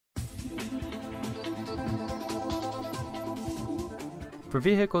For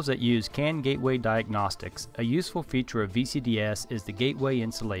vehicles that use CAN gateway diagnostics, a useful feature of VCDS is the gateway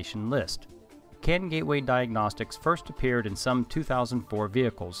installation list. CAN gateway diagnostics first appeared in some 2004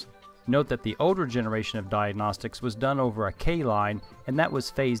 vehicles. Note that the older generation of diagnostics was done over a K line, and that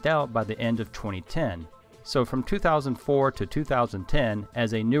was phased out by the end of 2010. So from 2004 to 2010,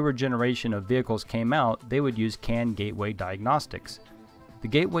 as a newer generation of vehicles came out, they would use CAN gateway diagnostics. The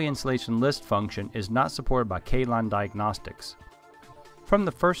gateway installation list function is not supported by K-line diagnostics. From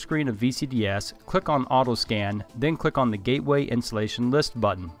the first screen of VCDS, click on AutoScan, then click on the Gateway Installation List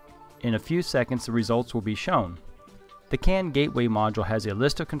button. In a few seconds, the results will be shown. The CAN Gateway module has a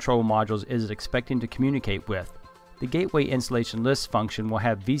list of control modules it is expecting to communicate with. The Gateway Installation List function will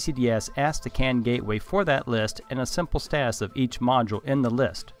have VCDS ask the CAN Gateway for that list and a simple status of each module in the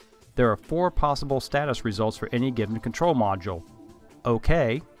list. There are 4 possible status results for any given control module: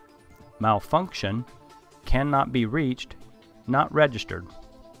 OK, Malfunction, Cannot be reached, Not registered.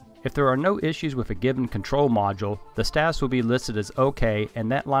 If there are no issues with a given control module, the status will be listed as OK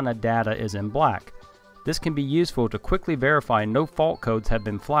and that line of data is in black. This can be useful to quickly verify no fault codes have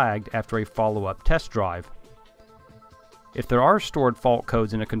been flagged after a follow-up test drive. If there are stored fault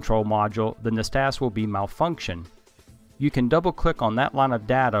codes in a control module, then the status will be Malfunction. You can double-click on that line of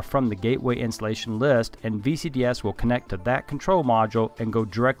data from the Gateway Installation List and VCDS will connect to that control module and go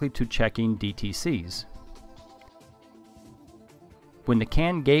directly to checking DTCs. When the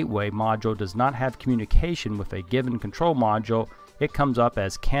CAN Gateway module does not have communication with a given control module, it comes up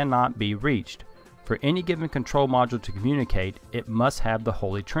as Cannot be reached. For any given control module to communicate, it must have the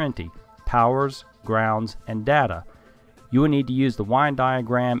Holy Trinity: powers, grounds, and data. You will need to use the wind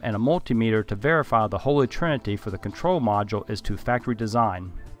diagram and a multimeter to verify the Holy Trinity for the control module is to factory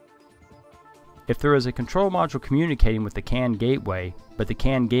design. If there is a control module communicating with the CAN Gateway, but the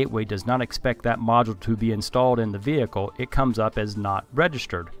CAN Gateway does not expect that module to be installed in the vehicle, it comes up as Not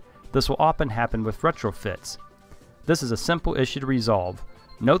registered. This will often happen with retrofits. This is a simple issue to resolve.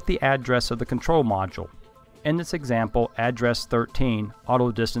 Note the address of the control module. In this example, address 13,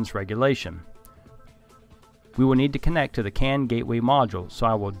 auto distance regulation. We will need to connect to the CAN Gateway module, so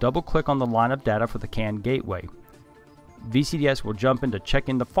I will double-click on the line of data for the CAN Gateway. VCDS will jump into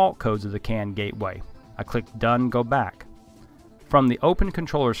checking the fault codes of the CAN Gateway. I click Done, go back. From the Open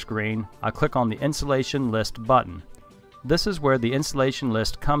Controller screen, I click on the Installation List button. This is where the installation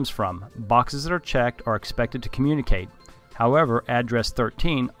list comes from. Boxes that are checked are expected to communicate. However, address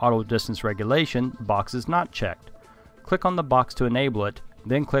 13, auto distance regulation, box is not checked. Click on the box to enable it,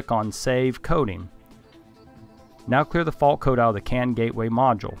 then click on Save Coding. Now clear the fault code out of the CAN Gateway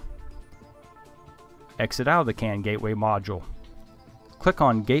module. Exit out of the CAN Gateway module. Click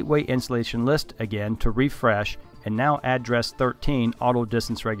on Gateway Installation List again to refresh, and now address 13 Auto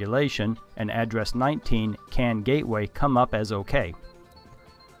Distance Regulation and address 19 CAN Gateway come up as OK.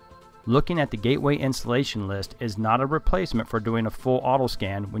 Looking at the Gateway Installation List is not a replacement for doing a full auto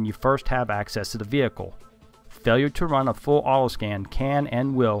scan when you first have access to the vehicle. Failure to run a full auto scan can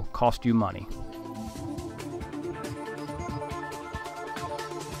and will cost you money.